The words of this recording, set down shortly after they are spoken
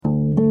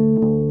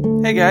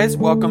Hey guys,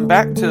 welcome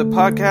back to the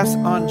podcast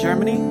on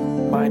Germany.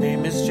 My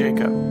name is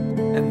Jacob,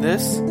 and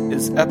this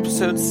is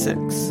episode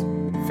 6,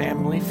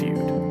 Family Feud.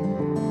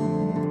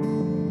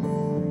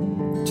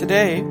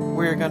 Today,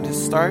 we're going to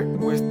start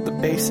with the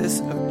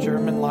basis of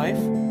German life,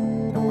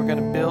 and we're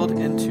going to build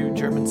into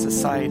German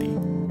society.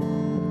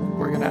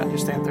 We're going to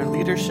understand their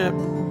leadership,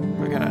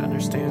 we're going to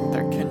understand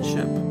their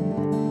kinship.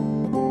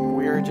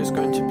 We are just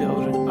going to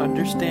build an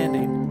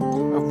understanding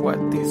of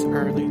what these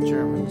early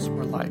Germans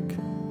were like.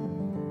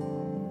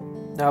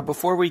 Now,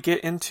 before we get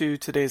into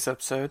today's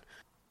episode,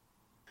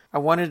 I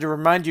wanted to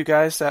remind you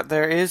guys that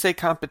there is a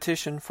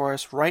competition for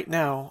us right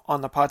now on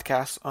the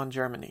podcast on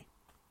Germany.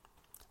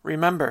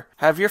 Remember,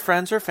 have your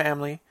friends or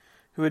family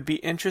who would be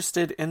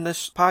interested in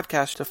this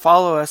podcast to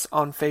follow us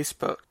on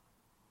Facebook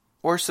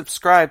or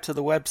subscribe to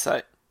the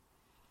website.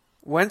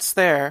 Once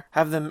there,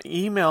 have them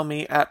email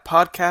me at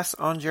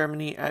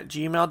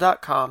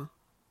podcastongermany@gmail.com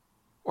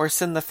or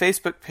send the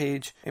Facebook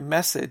page a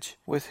message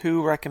with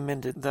who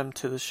recommended them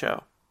to the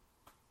show.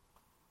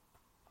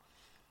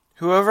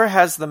 Whoever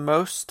has the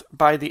most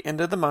by the end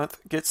of the month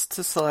gets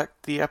to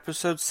select the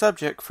episode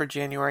subject for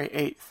January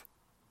 8th.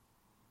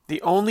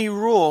 The only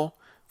rule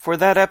for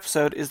that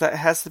episode is that it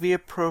has to be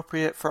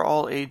appropriate for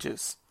all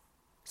ages.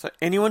 So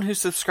anyone who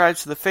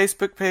subscribes to the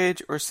Facebook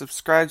page or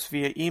subscribes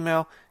via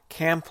email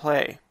can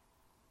play.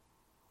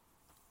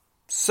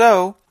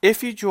 So,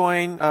 if you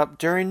join up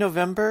during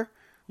November,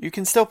 you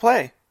can still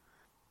play.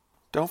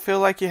 Don't feel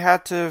like you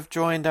had to have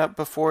joined up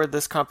before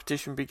this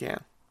competition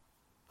began.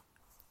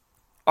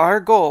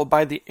 Our goal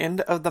by the end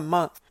of the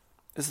month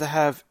is to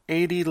have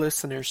 80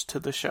 listeners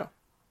to the show.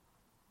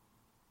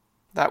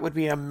 That would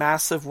be a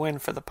massive win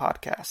for the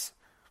podcast.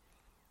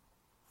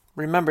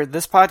 Remember,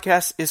 this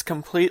podcast is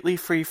completely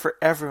free for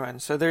everyone,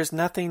 so there's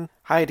nothing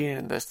hiding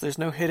in this. There's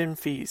no hidden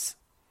fees.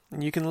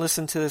 And you can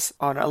listen to this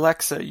on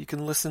Alexa, you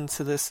can listen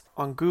to this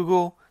on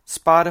Google,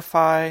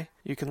 Spotify,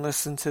 you can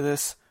listen to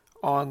this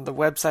on the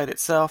website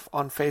itself,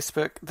 on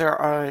Facebook. There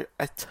are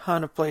a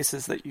ton of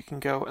places that you can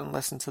go and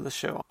listen to the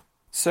show.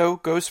 So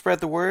go spread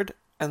the word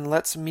and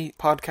let's meet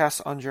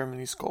Podcast on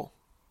Germany's goal.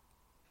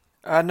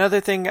 Another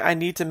thing I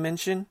need to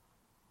mention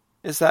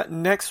is that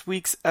next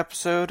week's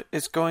episode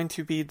is going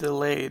to be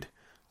delayed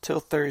till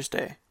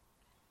Thursday.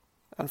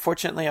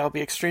 Unfortunately, I'll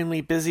be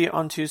extremely busy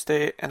on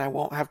Tuesday and I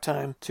won't have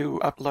time to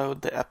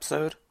upload the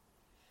episode.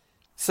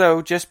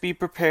 So just be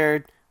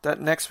prepared that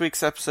next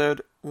week's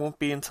episode won't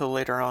be until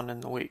later on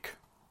in the week.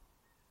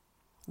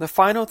 The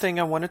final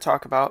thing I want to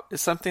talk about is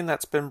something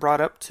that's been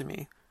brought up to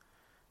me.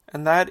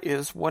 And that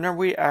is, when are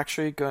we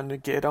actually going to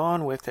get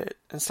on with it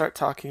and start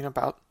talking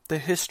about the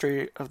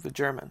history of the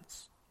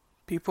Germans?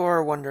 People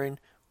are wondering,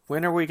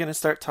 when are we going to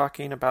start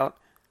talking about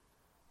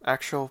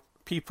actual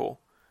people,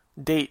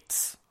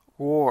 dates,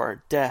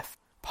 war, death,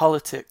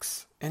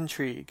 politics,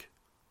 intrigue?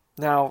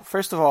 Now,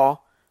 first of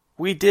all,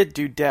 we did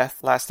do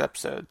death last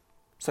episode,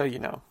 so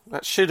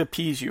that should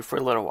appease you for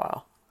a little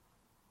while.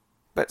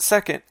 But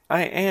second,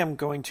 I am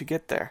going to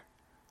get there.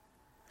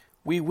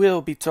 We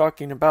will be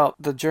talking about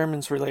the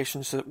Germans'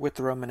 relationship with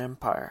the Roman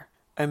Empire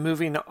and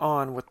moving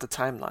on with the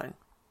timeline.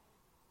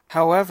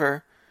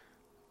 However,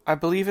 I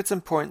believe it's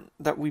important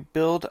that we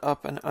build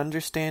up an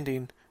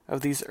understanding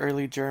of these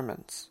early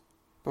Germans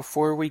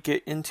before we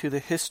get into the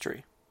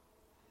history.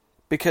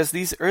 Because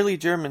these early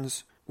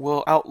Germans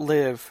will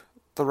outlive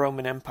the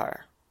Roman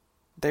Empire.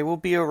 They will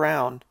be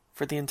around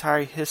for the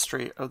entire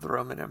history of the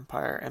Roman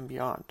Empire and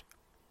beyond.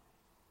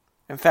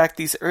 In fact,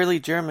 these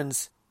early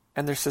Germans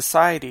and their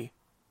society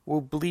will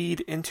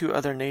bleed into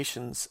other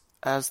nations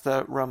as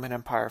the Roman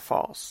Empire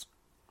falls.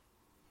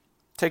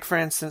 Take, for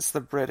instance, the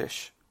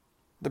British.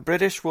 The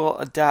British will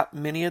adapt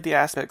many of the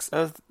aspects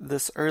of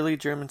this early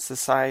German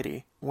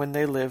society when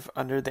they live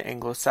under the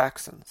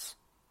Anglo-Saxons.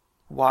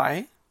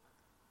 Why?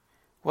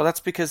 Well,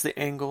 that's because the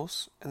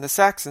Angles and the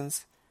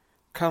Saxons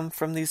come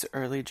from these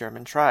early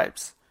German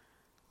tribes.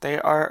 They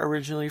are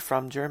originally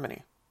from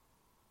Germany.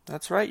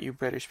 That's right, you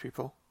British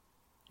people.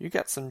 You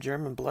got some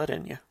German blood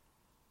in you.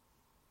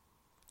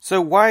 So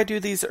why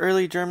do these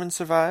early Germans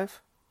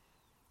survive?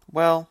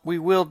 Well, we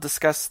will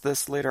discuss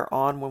this later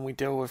on when we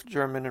deal with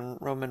German and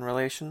Roman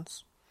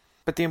relations.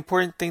 But the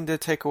important thing to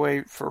take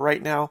away for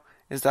right now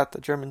is that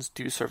the Germans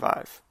do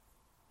survive.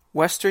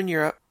 Western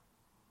Europe,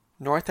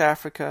 North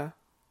Africa,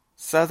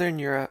 Southern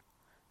Europe,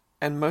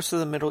 and most of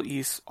the Middle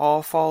East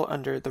all fall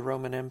under the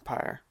Roman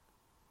Empire.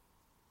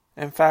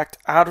 In fact,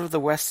 out of the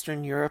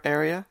Western Europe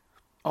area,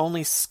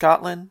 only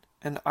Scotland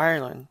and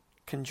Ireland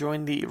can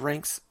join the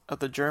ranks of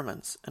the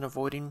Germans in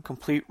avoiding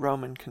complete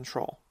Roman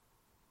control.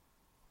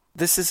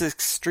 This is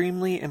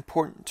extremely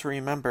important to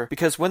remember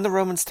because when the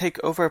Romans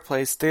take over a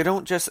place, they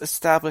don't just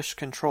establish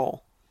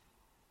control.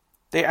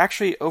 They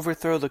actually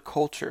overthrow the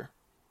culture.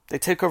 They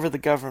take over the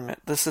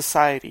government, the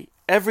society.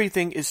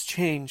 Everything is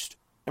changed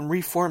and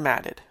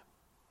reformatted.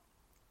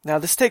 Now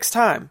this takes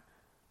time,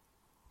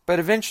 but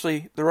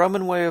eventually the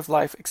Roman way of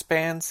life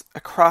expands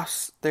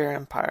across their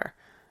empire,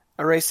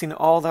 erasing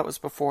all that was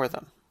before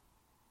them.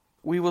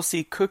 We will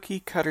see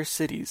cookie-cutter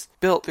cities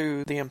built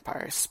through the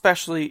empire,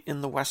 especially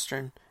in the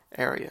western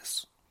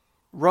areas.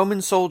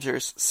 Roman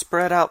soldiers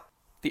spread out.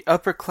 The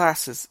upper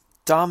classes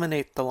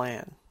dominate the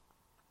land.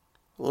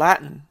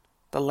 Latin,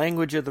 the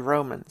language of the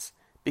Romans,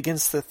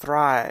 begins to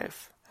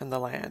thrive in the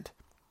land.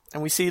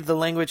 And we see the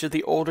language of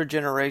the older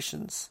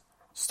generations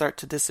start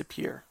to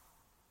disappear.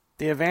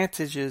 The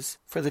advantages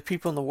for the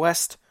people in the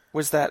West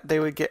was that they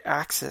would get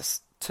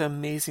access to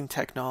amazing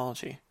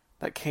technology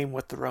that came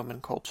with the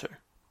Roman culture.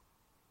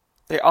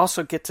 They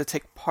also get to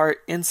take part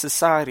in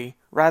society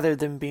rather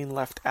than being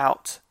left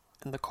out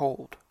in the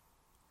cold.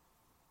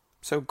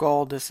 So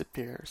Gaul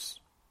disappears.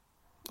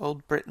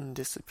 Old Britain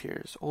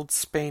disappears. Old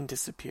Spain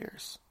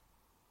disappears.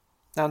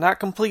 Now, not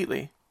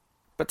completely,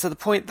 but to the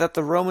point that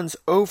the Romans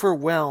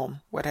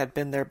overwhelm what had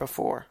been there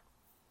before.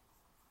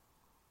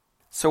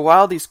 So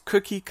while these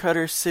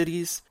cookie-cutter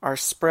cities are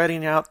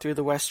spreading out through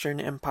the Western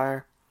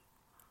Empire,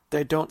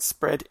 they don't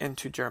spread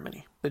into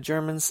Germany. The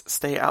Germans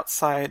stay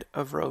outside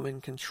of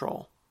Roman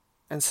control.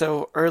 And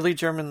so early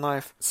German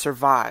life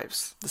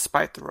survives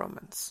despite the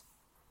Romans.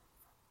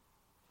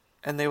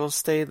 And they will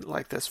stay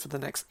like this for the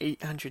next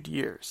 800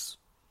 years.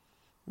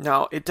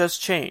 Now, it does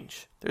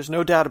change. There's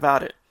no doubt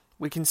about it.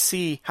 We can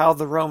see how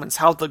the Romans,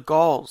 how the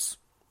Gauls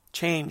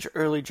change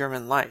early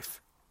German life.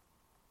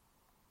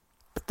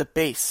 But the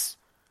base,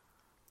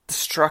 the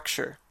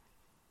structure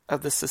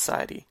of the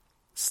society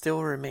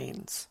still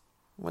remains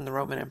when the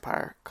Roman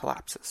Empire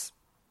collapses.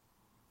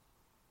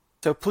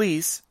 So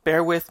please,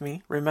 bear with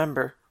me.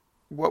 Remember,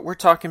 what we're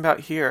talking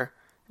about here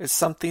is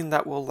something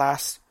that will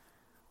last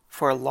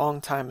for a long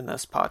time in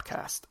this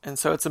podcast. And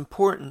so it's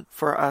important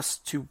for us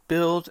to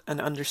build an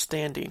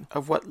understanding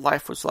of what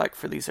life was like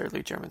for these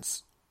early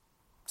Germans.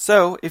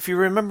 So, if you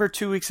remember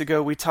 2 weeks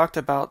ago, we talked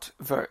about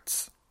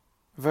Wurz.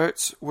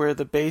 Wurz were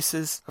the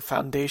bases of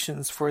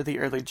foundations for the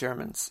early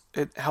Germans.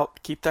 It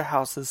helped keep their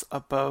houses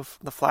above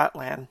the flat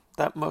land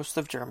that most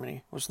of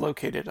Germany was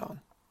located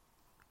on.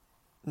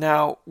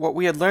 Now, what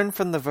we had learned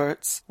from the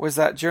Wurz was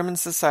that German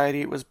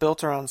society was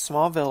built around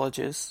small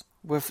villages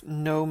with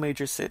no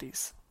major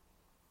cities.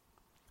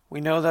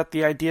 We know that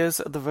the ideas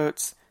of the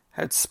Wurz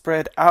had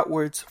spread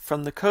outwards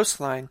from the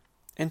coastline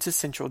into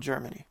central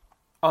Germany.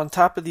 On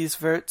top of these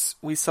Wurz,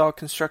 we saw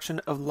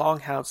construction of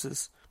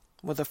longhouses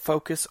with a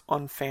focus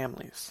on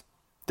families.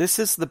 This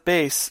is the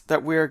base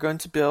that we are going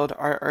to build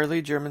our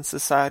early German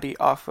society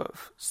off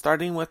of,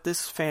 starting with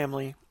this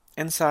family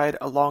inside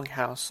a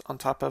longhouse on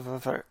top of a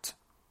Wurz.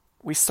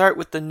 We start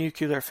with the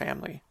nuclear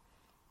family,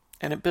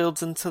 and it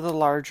builds into the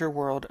larger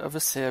world of a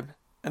Sib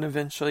and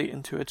eventually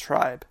into a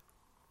tribe.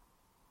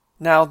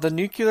 Now, the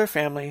nuclear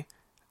family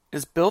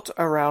is built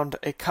around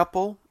a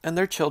couple and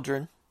their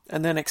children,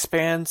 and then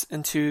expands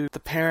into the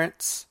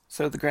parents,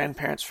 so the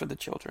grandparents for the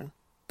children,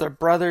 their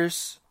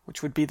brothers,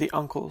 which would be the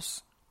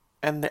uncles,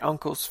 and the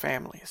uncles'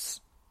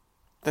 families.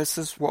 This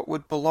is what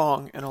would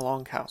belong in a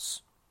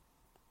longhouse.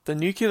 The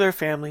nuclear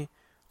family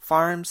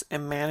farms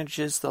and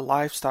manages the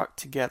livestock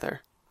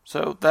together,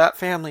 so that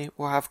family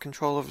will have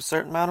control of a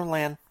certain amount of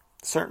land,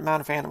 a certain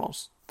amount of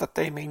animals that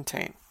they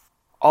maintain.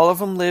 All of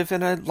them live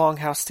in a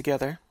longhouse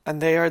together,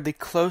 and they are the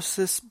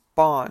closest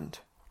bond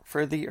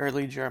for the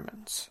early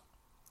Germans.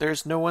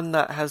 There's no one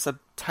that has a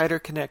tighter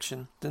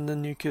connection than the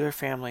nuclear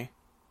family.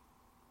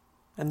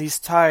 And these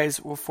ties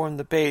will form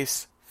the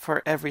base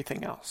for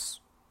everything else.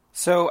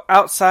 So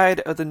outside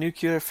of the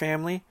nuclear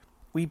family,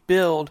 we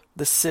build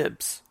the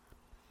Sibs.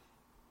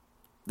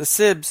 The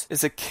Sibs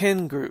is a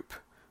kin group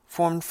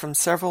formed from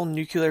several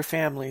nuclear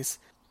families,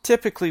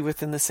 typically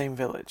within the same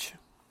village.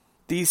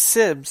 These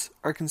Sibs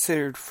are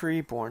considered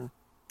freeborn,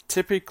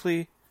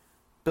 typically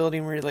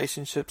building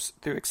relationships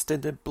through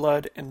extended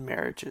blood and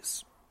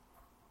marriages.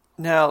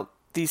 Now,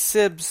 these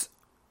Sibs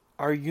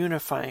are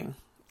unifying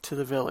to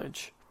the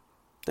village.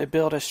 They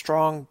build a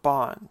strong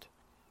bond.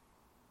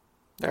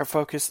 They're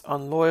focused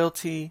on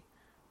loyalty,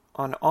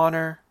 on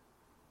honor,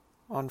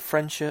 on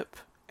friendship,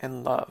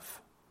 and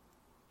love.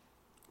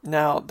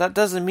 Now, that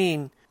doesn't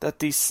mean that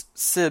these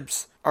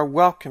Sibs are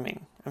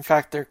welcoming. In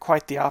fact, they're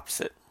quite the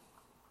opposite.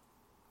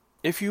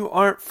 If you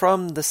aren't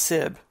from the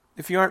Sib,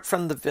 if you aren't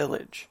from the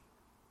village,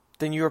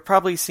 then you are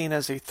probably seen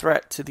as a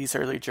threat to these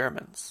early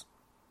Germans.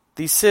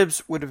 These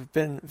Sibs would have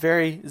been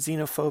very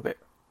xenophobic,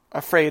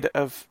 afraid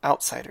of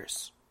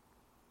outsiders.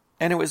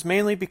 And it was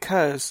mainly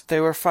because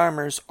they were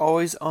farmers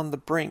always on the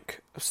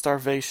brink of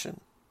starvation.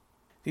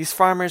 These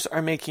farmers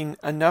are making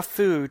enough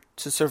food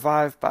to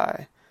survive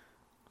by,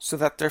 so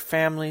that their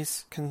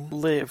families can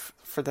live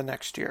for the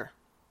next year.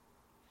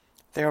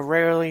 They are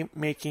rarely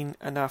making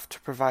enough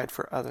to provide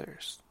for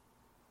others.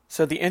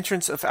 So the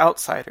entrance of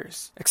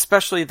outsiders,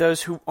 especially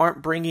those who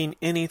aren't bringing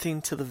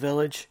anything to the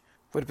village,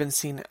 would have been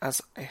seen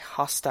as a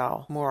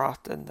hostile more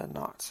often than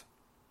not.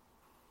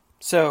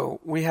 So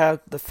we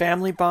have the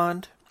family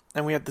bond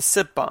and we have the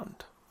Sib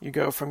bond. You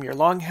go from your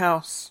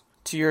longhouse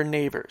to your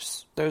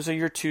neighbors. Those are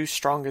your two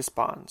strongest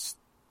bonds.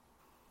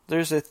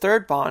 There's a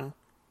third bond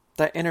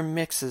that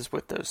intermixes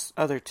with those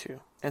other two,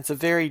 and it's a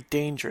very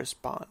dangerous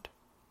bond.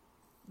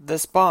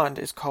 This bond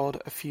is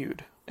called a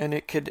feud, and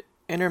it could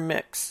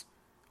intermix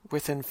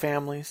within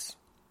families,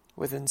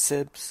 within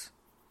Sibs,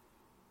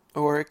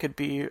 or it could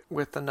be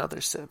with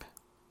another Sib.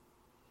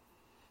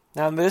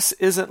 Now, this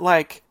isn't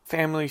like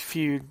Family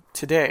Feud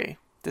today.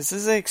 This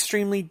is an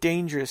extremely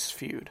dangerous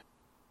feud.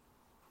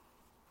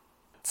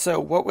 So,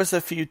 what was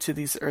a feud to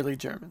these early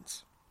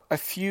Germans? A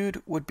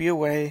feud would be a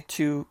way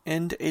to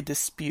end a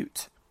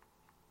dispute,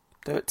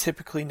 though it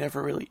typically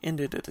never really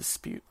ended a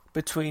dispute,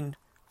 between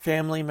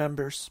family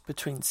members,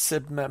 between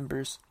Sib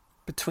members,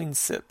 between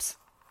Sibs.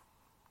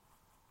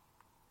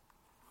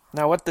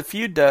 Now, what the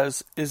feud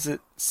does is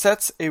it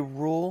sets a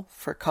rule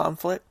for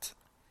conflict,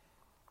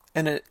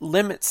 and it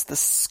limits the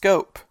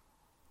scope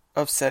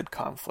of said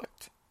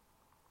conflict.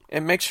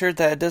 It makes sure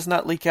that it does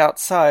not leak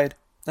outside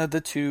of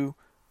the two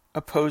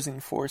opposing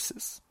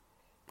forces.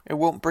 It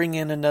won't bring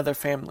in another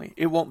family.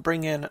 It won't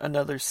bring in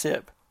another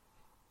Sib.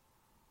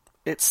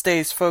 It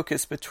stays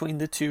focused between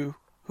the two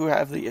who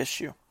have the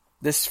issue.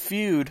 This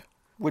feud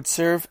would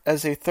serve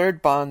as a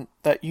third bond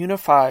that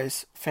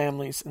unifies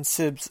families and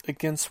Sibs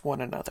against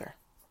one another.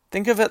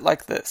 Think of it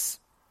like this.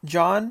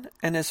 John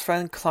and his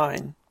friend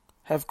Klein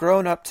have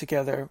grown up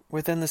together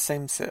within the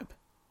same Sib.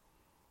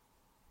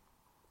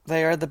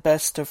 They are the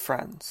best of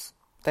friends.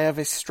 They have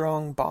a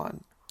strong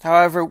bond.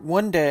 However,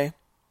 one day,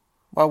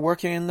 while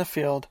working in the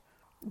field,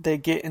 they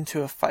get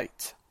into a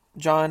fight.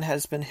 John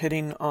has been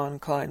hitting on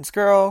Klein's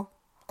girl.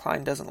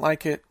 Klein doesn't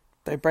like it.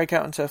 They break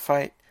out into a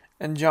fight,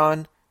 and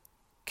John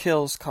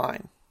kills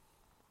Klein.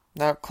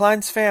 Now,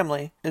 Klein's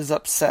family is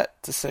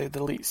upset, to say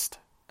the least.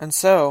 And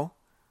so,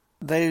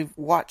 they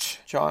watch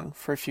John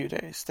for a few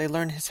days. They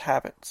learn his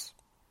habits.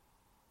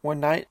 One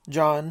night,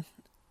 John,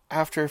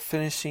 after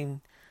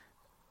finishing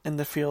in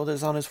the field,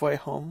 is on his way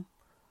home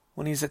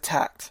when he's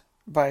attacked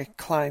by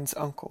Klein's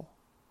uncle.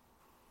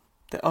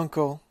 The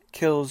uncle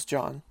kills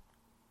John,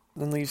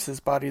 then leaves his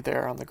body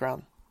there on the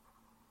ground.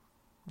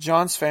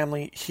 John's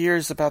family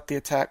hears about the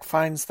attack,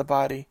 finds the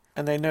body,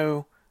 and they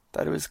know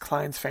that it was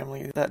Klein's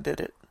family that did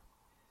it.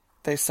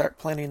 They start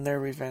planning their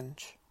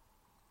revenge.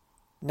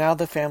 Now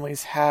the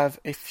families have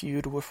a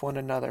feud with one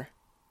another.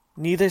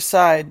 Neither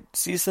side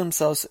sees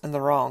themselves in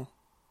the wrong.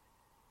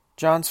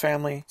 John's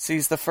family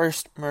sees the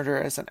first murder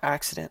as an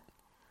accident,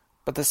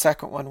 but the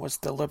second one was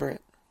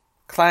deliberate.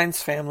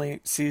 Klein's family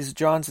sees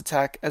John's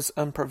attack as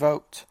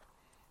unprovoked,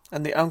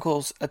 and the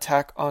uncle's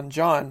attack on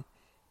John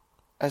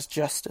as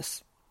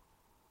justice.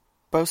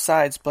 Both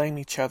sides blame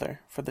each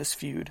other for this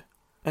feud,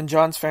 and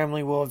John's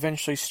family will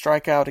eventually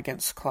strike out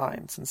against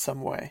Klein's in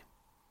some way.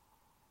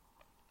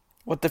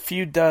 What the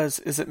feud does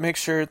is it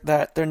makes sure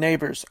that their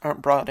neighbors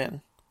aren't brought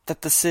in,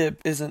 that the Sib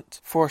isn't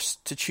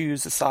forced to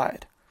choose a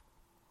side.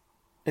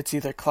 It's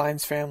either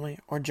Klein's family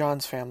or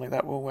John's family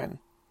that will win,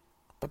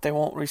 but they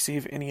won't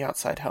receive any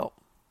outside help.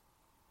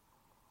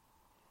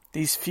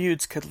 These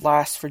feuds could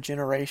last for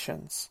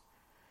generations.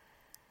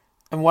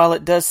 And while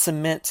it does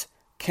cement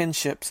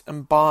kinships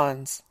and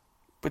bonds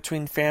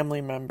between family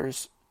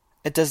members,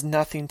 it does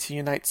nothing to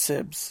unite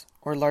Sibs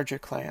or larger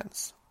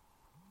clans.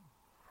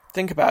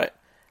 Think about it.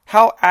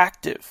 How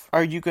active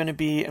are you going to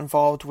be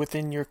involved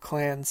within your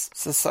clan's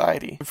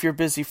society if you're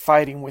busy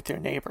fighting with your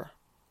neighbor?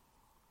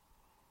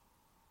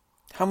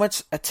 How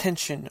much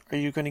attention are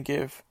you going to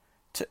give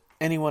to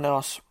anyone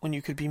else when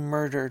you could be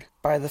murdered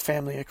by the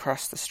family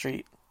across the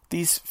street?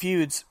 These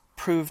feuds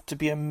proved to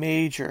be a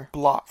major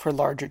block for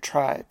larger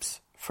tribes,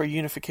 for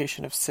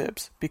unification of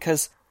Sibs,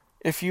 because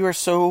if you are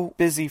so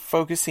busy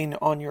focusing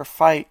on your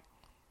fight,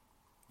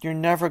 you're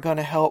never going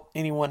to help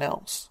anyone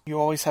else. You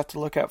always have to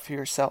look out for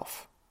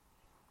yourself.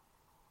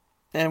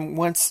 And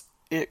once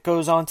it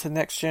goes on to the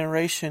next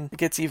generation, it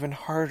gets even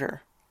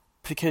harder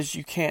because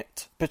you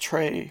can't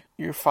betray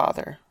your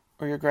father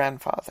or your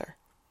grandfather.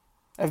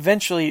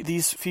 Eventually,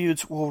 these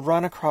feuds will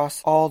run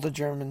across all the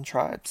German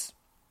tribes.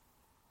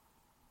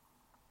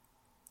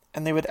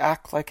 And they would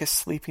act like a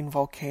sleeping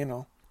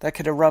volcano that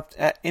could erupt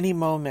at any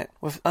moment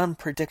with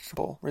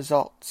unpredictable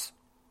results.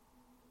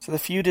 So the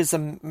feud is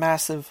a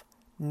massive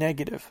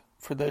negative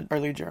for the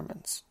early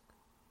Germans.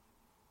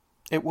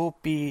 It will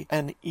be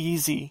an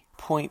easy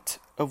point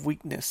of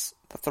weakness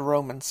that the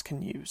Romans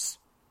can use.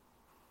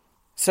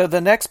 So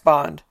the next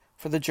bond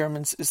for the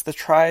Germans is the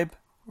tribe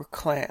or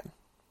clan.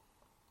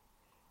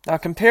 Now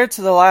compared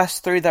to the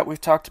last three that we've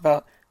talked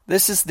about,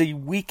 this is the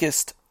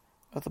weakest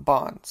of the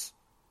bonds.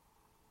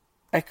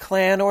 A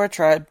clan or a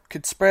tribe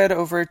could spread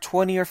over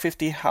 20 or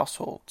 50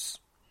 households,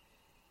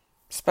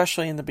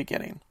 especially in the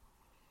beginning.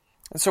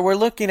 And so we're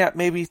looking at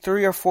maybe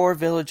 3 or 4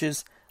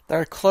 villages that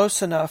are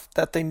close enough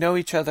that they know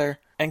each other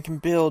and can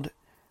build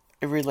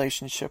a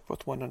relationship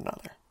with one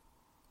another.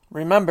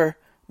 Remember,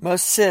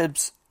 most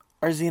Sibs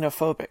are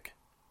xenophobic.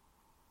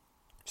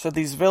 So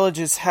these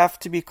villages have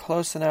to be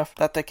close enough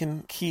that they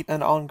can keep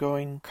an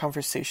ongoing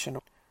conversation.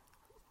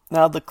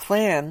 Now the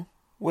clan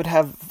would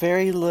have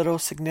very little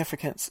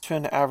significance to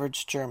an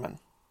average German.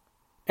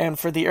 And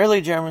for the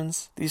early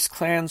Germans, these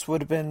clans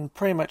would have been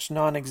pretty much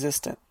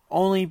non-existent,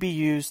 only be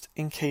used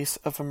in case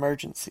of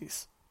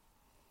emergencies.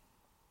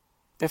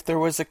 If there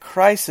was a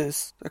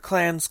crisis, the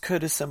clans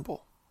could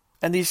assemble.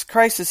 And these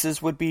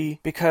crises would be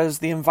because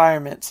the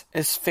environment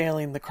is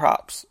failing the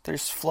crops.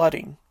 There's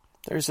flooding.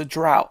 There's a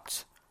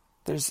drought.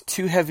 There's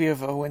too heavy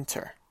of a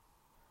winter.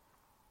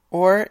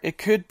 Or it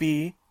could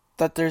be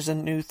that there's a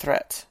new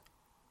threat.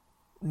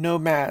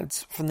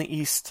 Nomads from the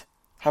east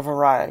have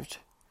arrived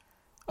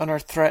and are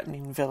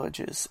threatening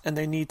villages, and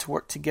they need to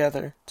work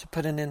together to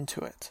put an end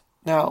to it.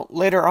 Now,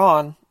 later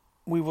on,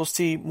 we will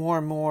see more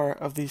and more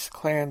of these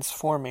clans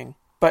forming,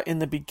 but in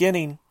the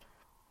beginning,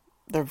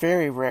 they're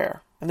very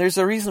rare. And there's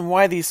a reason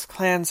why these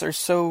clans are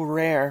so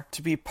rare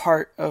to be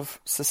part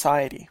of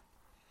society.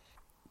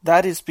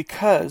 That is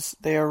because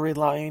they are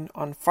relying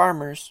on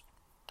farmers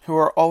who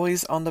are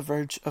always on the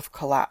verge of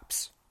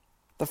collapse.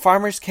 The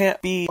farmers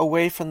can't be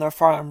away from their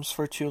farms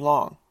for too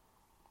long,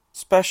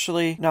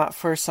 especially not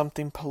for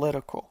something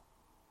political.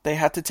 They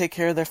have to take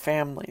care of their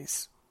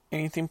families.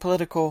 Anything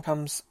political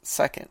comes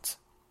second.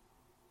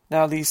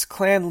 Now, these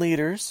clan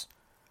leaders,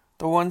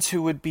 the ones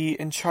who would be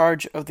in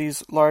charge of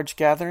these large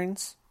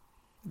gatherings,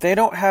 they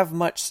don't have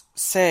much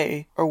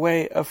say or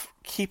way of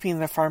keeping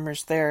the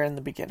farmers there in the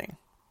beginning.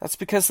 That's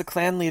because the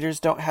clan leaders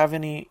don't have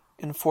any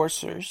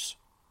enforcers,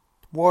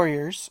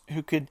 warriors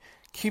who could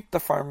keep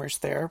the farmers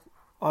there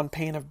on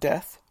pain of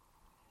death.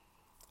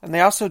 And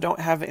they also don't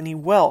have any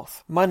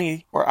wealth,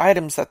 money, or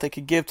items that they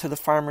could give to the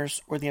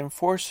farmers or the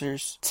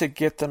enforcers to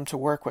get them to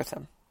work with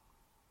them.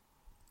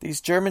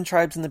 These German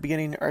tribes in the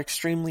beginning are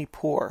extremely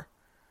poor,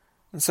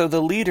 and so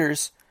the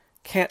leaders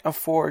can't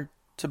afford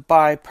to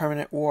buy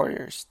permanent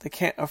warriors. They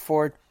can't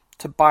afford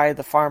to buy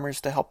the farmers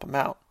to help them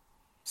out.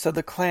 So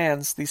the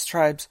clans, these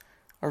tribes,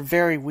 are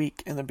very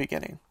weak in the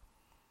beginning.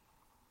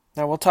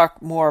 Now we'll talk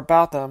more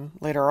about them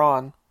later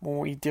on when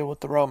we deal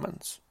with the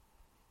Romans.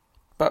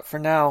 But for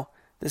now,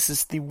 this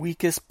is the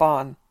weakest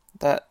bond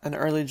that an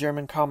early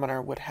German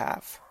commoner would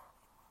have.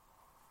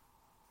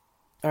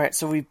 Alright,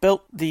 so we've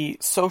built the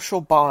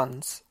social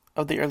bonds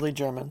of the early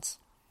Germans.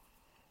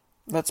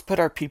 Let's put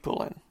our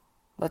people in.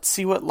 Let's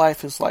see what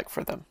life is like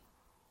for them.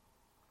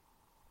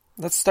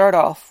 Let's start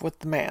off with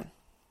the man.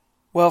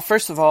 Well,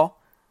 first of all,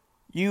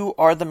 you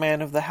are the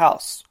man of the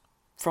house.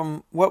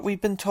 From what we've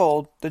been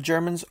told, the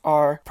Germans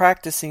are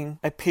practicing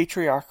a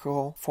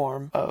patriarchal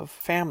form of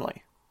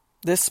family.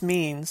 This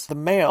means the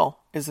male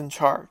is in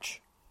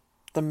charge.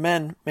 The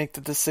men make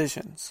the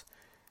decisions.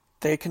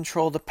 They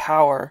control the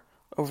power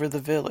over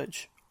the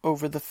village,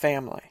 over the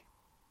family.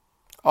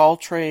 All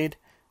trade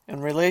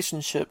and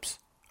relationships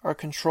are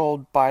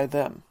controlled by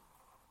them.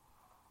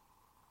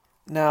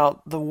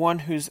 Now, the one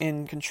who's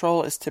in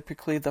control is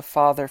typically the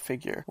father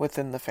figure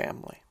within the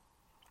family.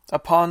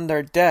 Upon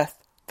their death,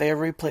 they are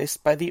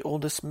replaced by the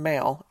oldest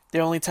male. The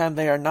only time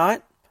they are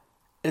not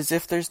is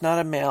if there's not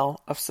a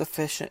male of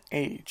sufficient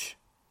age.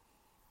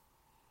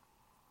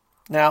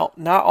 Now,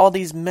 not all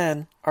these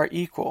men are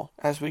equal,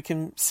 as we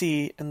can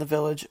see in the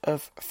village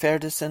of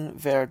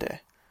Verdesen-Werde.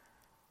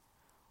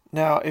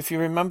 Now, if you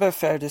remember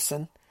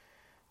Verdesen,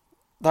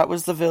 that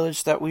was the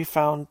village that we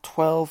found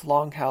 12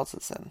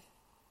 longhouses in.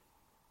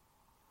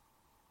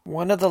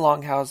 One of the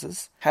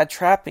longhouses had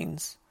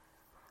trappings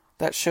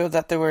that showed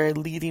that they were a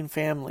leading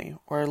family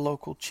or a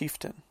local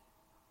chieftain.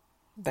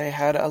 They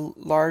had a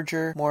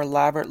larger, more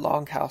elaborate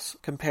longhouse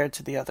compared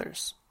to the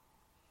others.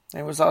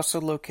 It was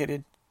also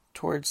located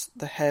towards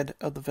the head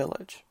of the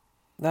village.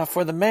 Now,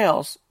 for the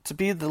males, to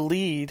be the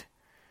lead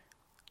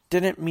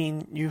didn't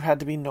mean you had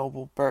to be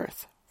noble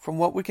birth. From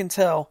what we can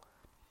tell,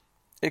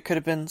 it could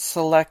have been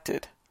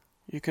selected.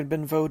 You could have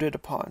been voted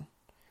upon.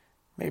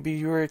 Maybe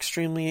you were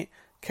extremely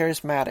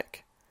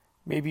charismatic.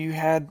 Maybe you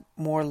had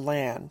more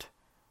land.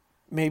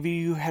 Maybe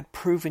you had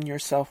proven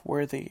yourself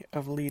worthy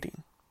of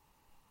leading.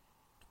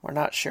 We're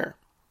not sure.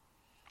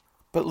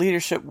 But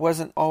leadership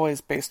wasn't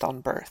always based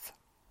on birth.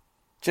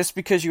 Just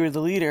because you were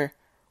the leader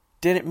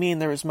didn't mean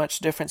there was much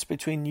difference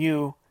between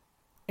you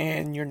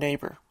and your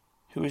neighbor,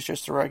 who was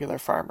just a regular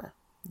farmer.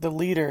 The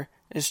leader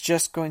is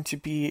just going to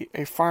be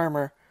a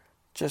farmer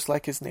just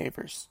like his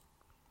neighbors.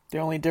 The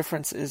only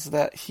difference is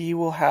that he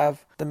will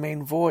have the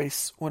main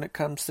voice when it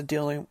comes to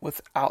dealing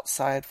with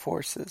outside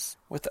forces,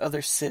 with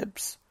other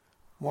sibs,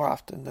 more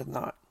often than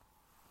not.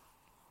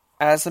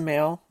 As a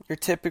male, you're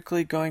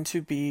typically going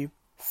to be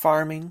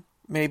farming,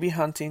 maybe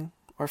hunting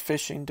or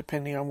fishing,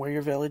 depending on where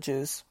your village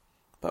is.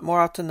 But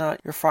more often than not,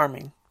 you're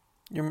farming.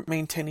 You're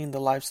maintaining the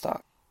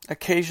livestock.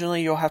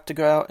 Occasionally, you'll have to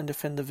go out and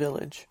defend the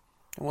village.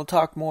 And we'll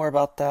talk more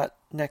about that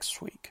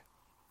next week.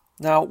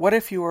 Now, what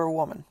if you were a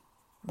woman?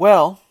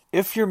 Well,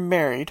 if you're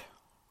married,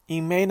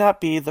 you may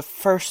not be the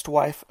first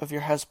wife of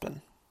your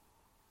husband.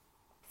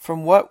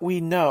 From what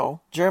we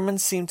know,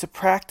 Germans seem to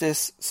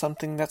practice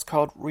something that's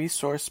called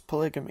resource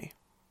polygamy.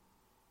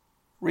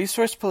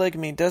 Resource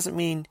polygamy doesn't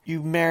mean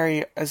you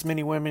marry as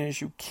many women as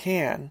you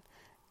can.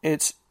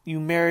 It's you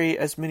marry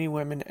as many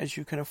women as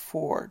you can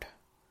afford.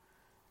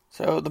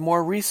 So the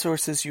more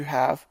resources you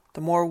have,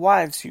 the more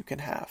wives you can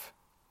have.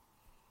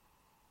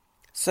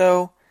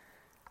 So,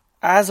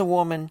 as a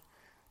woman,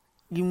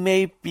 you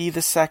may be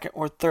the second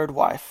or third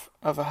wife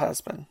of a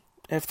husband,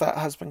 if that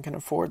husband can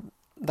afford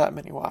that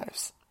many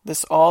wives.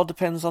 This all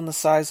depends on the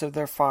size of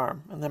their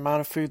farm and the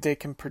amount of food they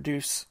can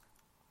produce.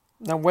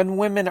 Now, when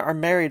women are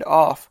married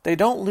off, they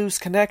don't lose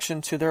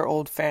connection to their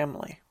old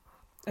family.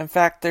 In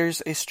fact,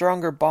 there's a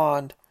stronger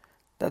bond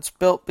that's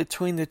built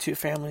between the two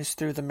families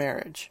through the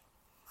marriage.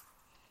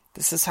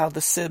 This is how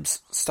the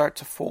sibs start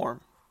to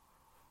form.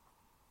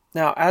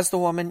 Now, as the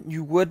woman,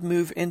 you would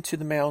move into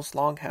the male's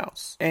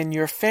longhouse, and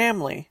your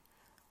family,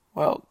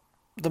 well,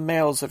 the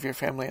males of your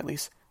family at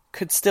least,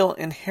 could still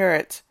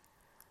inherit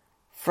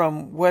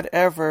from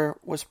whatever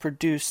was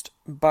produced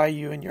by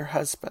you and your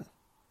husband.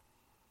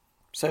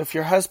 So if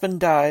your husband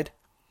died,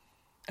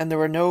 and there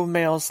were no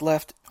males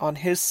left on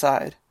his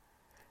side,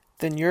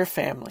 then your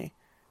family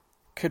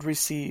could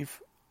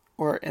receive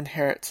or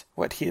inherit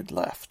what he had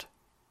left.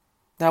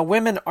 Now,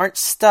 women aren't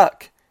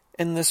stuck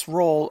in this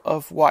role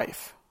of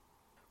wife.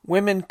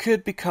 Women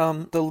could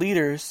become the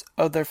leaders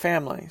of their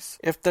families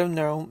if there are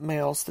no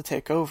males to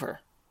take over.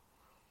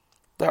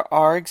 There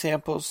are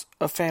examples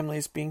of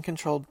families being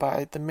controlled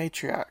by the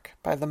matriarch,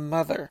 by the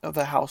mother of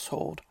the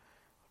household,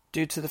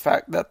 due to the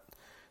fact that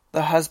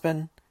the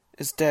husband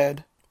is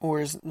dead or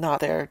is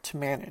not there to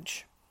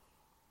manage.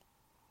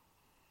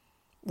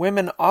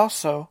 Women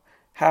also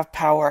have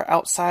power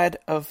outside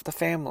of the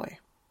family.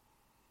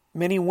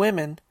 Many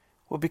women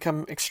will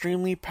become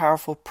extremely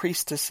powerful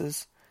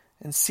priestesses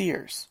and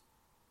seers.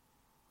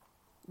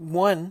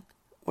 One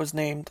was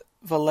named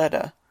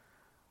Valletta,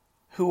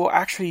 who will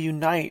actually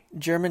unite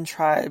German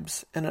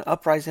tribes in an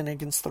uprising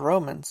against the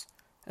Romans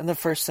in the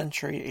 1st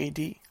century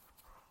AD.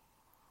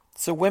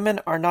 So women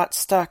are not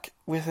stuck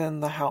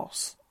within the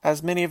house.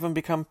 As many of them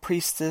become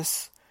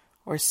priestess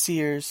or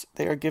seers,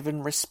 they are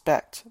given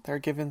respect, they are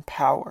given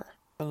power,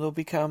 and they'll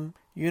become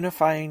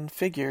unifying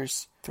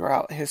figures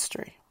throughout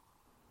history.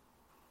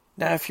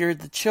 Now, if you're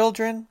the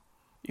children,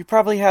 you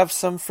probably have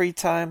some free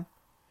time,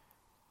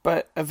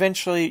 but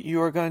eventually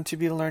you are going to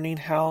be learning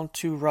how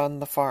to run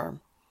the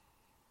farm.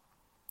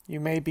 You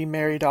may be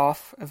married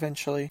off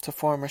eventually to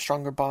form a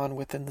stronger bond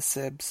within the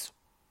sibs.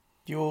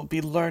 You will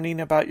be learning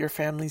about your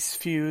family's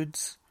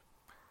feuds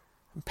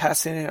and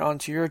passing it on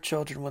to your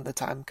children when the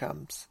time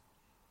comes.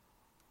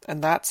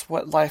 And that's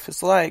what life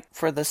is like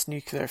for this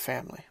nuclear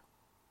family.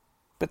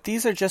 But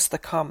these are just the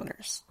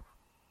commoners.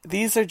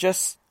 These are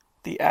just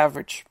the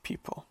average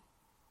people.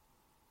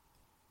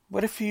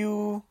 What if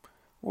you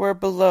were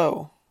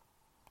below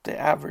the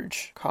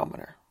average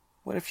commoner?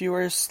 What if you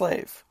were a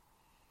slave?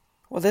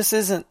 Well, this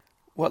isn't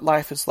what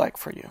life is like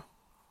for you.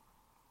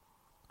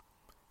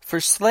 For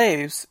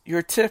slaves,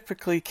 you're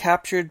typically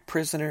captured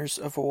prisoners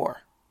of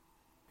war.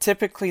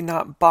 Typically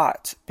not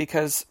bought,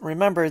 because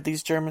remember,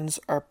 these Germans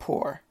are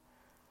poor.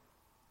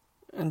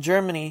 And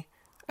Germany,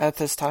 at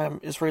this time,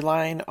 is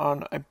relying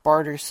on a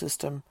barter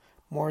system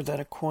more than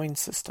a coin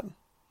system.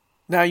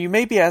 Now, you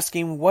may be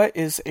asking, what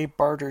is a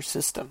barter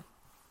system?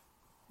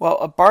 Well,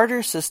 a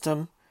barter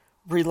system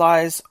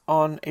relies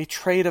on a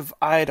trade of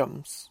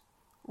items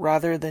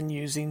rather than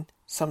using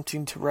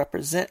something to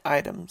represent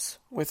items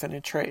within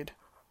a trade.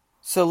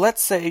 So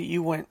let's say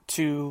you went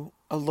to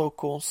a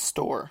local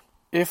store.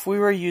 If we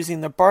were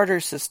using the barter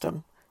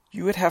system,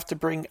 you would have to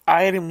bring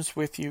items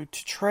with you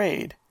to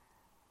trade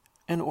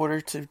in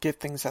order to get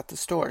things at the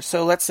store.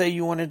 So let's say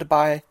you wanted to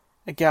buy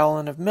a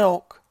gallon of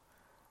milk,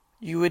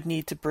 you would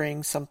need to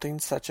bring something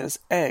such as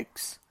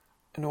eggs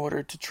in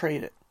order to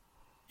trade it.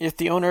 If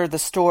the owner of the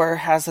store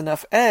has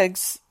enough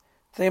eggs,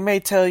 they may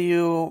tell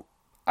you,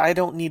 I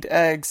don't need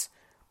eggs,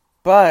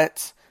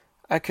 but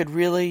I could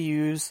really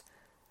use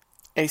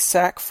a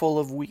sack full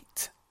of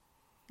wheat.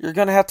 You're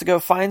going to have to go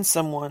find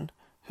someone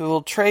who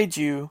will trade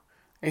you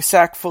a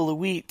sack full of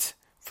wheat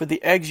for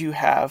the eggs you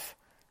have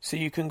so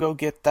you can go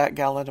get that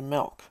gallon of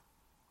milk.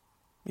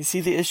 You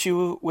see the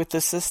issue with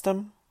the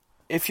system?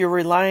 If you're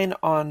relying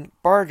on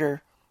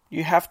barter,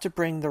 you have to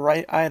bring the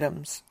right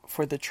items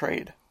for the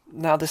trade.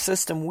 Now, the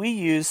system we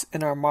use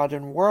in our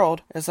modern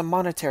world is a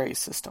monetary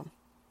system.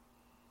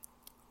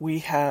 We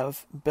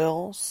have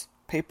bills,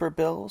 paper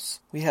bills,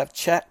 we have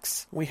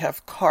checks, we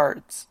have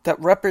cards that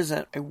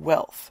represent a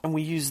wealth, and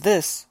we use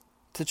this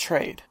to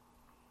trade.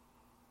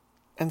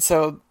 And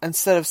so,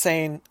 instead of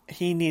saying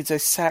he needs a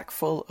sack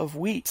full of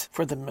wheat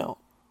for the milk,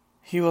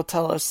 he will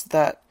tell us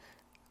that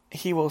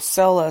he will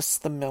sell us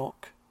the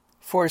milk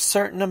for a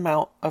certain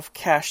amount of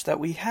cash that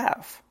we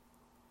have.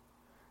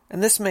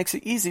 And this makes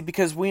it easy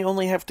because we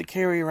only have to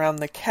carry around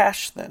the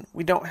cash then.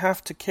 We don't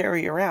have to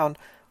carry around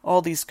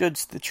all these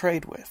goods to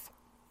trade with.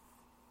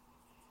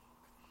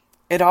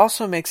 It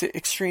also makes it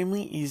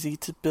extremely easy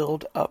to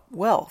build up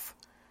wealth.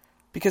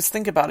 Because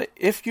think about it,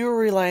 if you're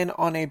relying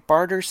on a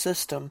barter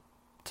system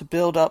to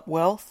build up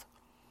wealth,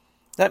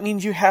 that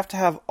means you have to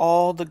have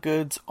all the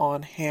goods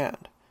on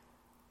hand.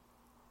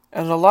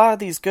 And a lot of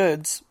these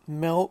goods,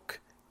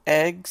 milk,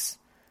 eggs,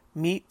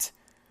 meat,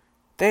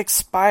 they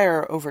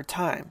expire over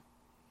time.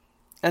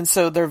 And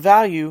so their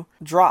value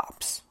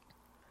drops.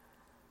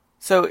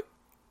 So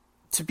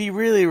to be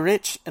really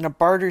rich in a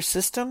barter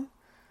system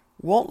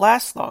won't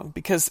last long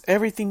because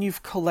everything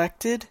you've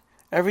collected,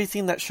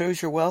 everything that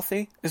shows you're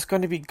wealthy, is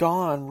going to be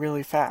gone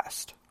really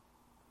fast.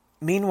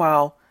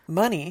 Meanwhile,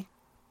 money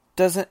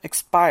doesn't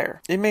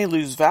expire. It may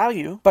lose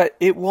value, but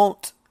it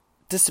won't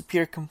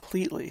disappear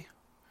completely.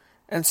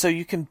 And so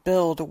you can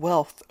build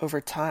wealth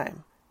over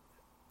time.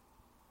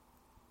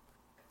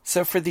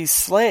 So for these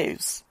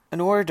slaves,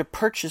 in order to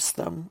purchase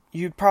them,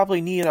 you'd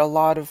probably need a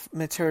lot of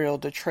material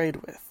to trade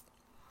with.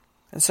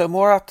 And so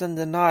more often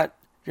than not,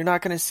 you're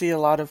not going to see a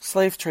lot of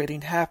slave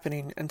trading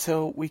happening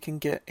until we can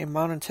get a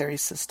monetary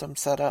system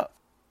set up.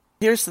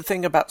 Here's the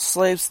thing about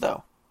slaves,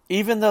 though.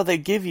 Even though they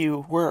give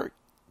you work,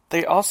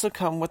 they also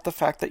come with the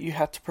fact that you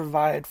have to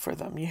provide for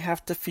them. You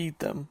have to feed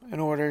them in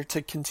order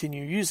to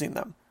continue using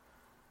them.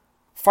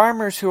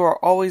 Farmers who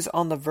are always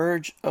on the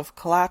verge of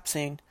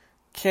collapsing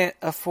can't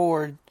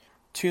afford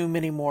too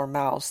many more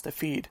mouths to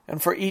feed.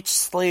 And for each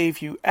slave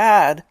you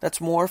add,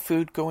 that's more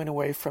food going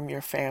away from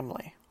your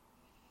family.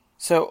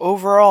 So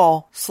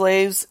overall,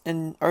 slaves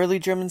in early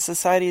German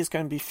society is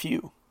going to be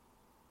few.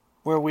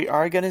 Where we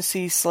are going to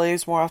see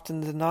slaves more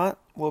often than not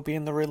will be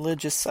in the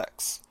religious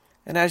sects.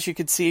 And as you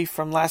could see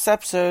from last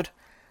episode,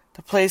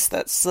 the place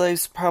that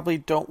slaves probably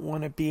don't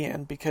want to be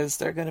in because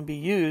they're going to be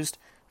used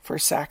for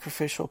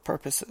sacrificial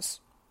purposes.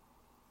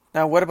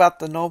 Now, what about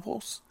the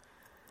nobles?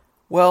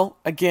 Well,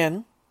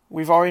 again,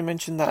 we've already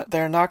mentioned that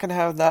they're not going to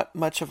have that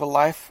much of a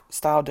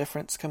lifestyle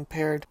difference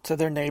compared to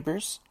their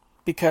neighbors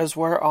because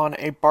we're on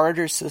a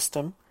barter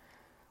system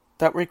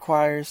that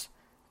requires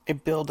a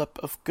buildup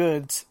of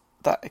goods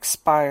that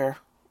expire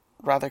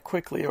rather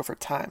quickly over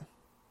time.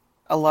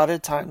 A lot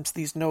of times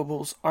these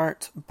nobles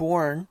aren't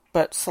born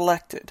but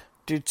selected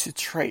due to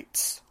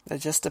traits.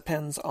 That just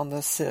depends on the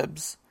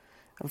Sibs.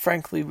 And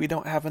frankly, we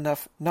don't have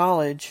enough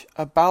knowledge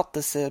about the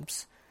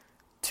Sibs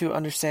to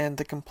understand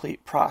the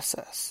complete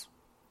process.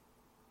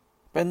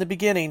 But in the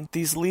beginning,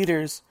 these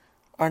leaders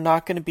are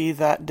not going to be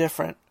that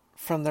different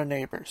from their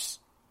neighbors.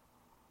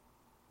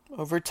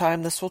 Over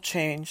time, this will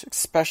change,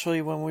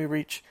 especially when we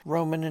reach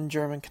Roman and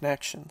German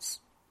connections.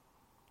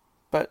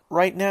 But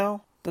right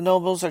now, the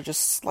nobles are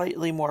just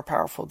slightly more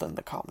powerful than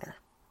the commoner.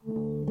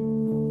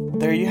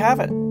 There you have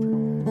it.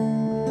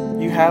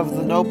 You have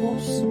the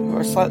nobles, who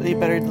are slightly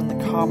better than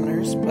the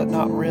commoners, but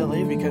not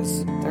really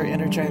because they're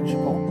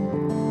interchangeable.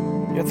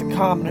 You have the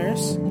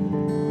commoners,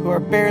 who are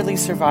barely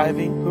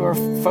surviving, who are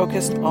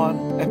focused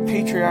on a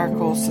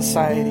patriarchal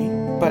society,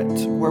 but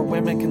where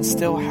women can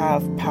still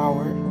have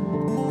power.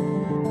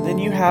 Then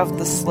you have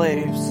the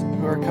slaves,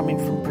 who are coming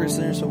from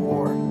prisoners of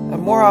war,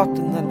 and more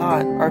often than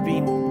not are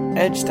being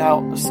edged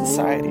out of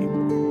society,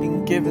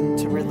 being given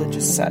to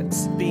religious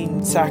sects,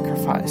 being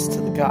sacrificed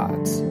to the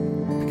gods,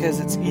 because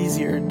it's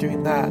easier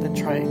doing that than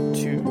trying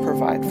to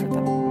provide for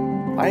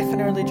them. Life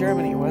in early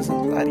Germany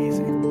wasn't that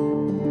easy.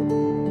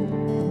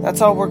 That's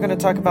all we're going to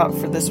talk about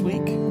for this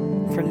week.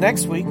 For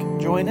next week,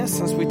 join us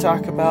as we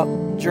talk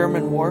about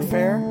German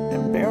warfare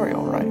and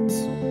burial rites.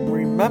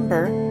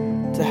 Remember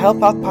to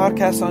help out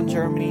Podcast on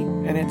Germany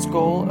and its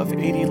goal of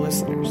 80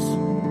 listeners.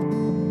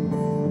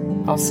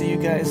 I'll see you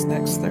guys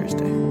next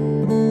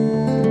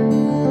Thursday.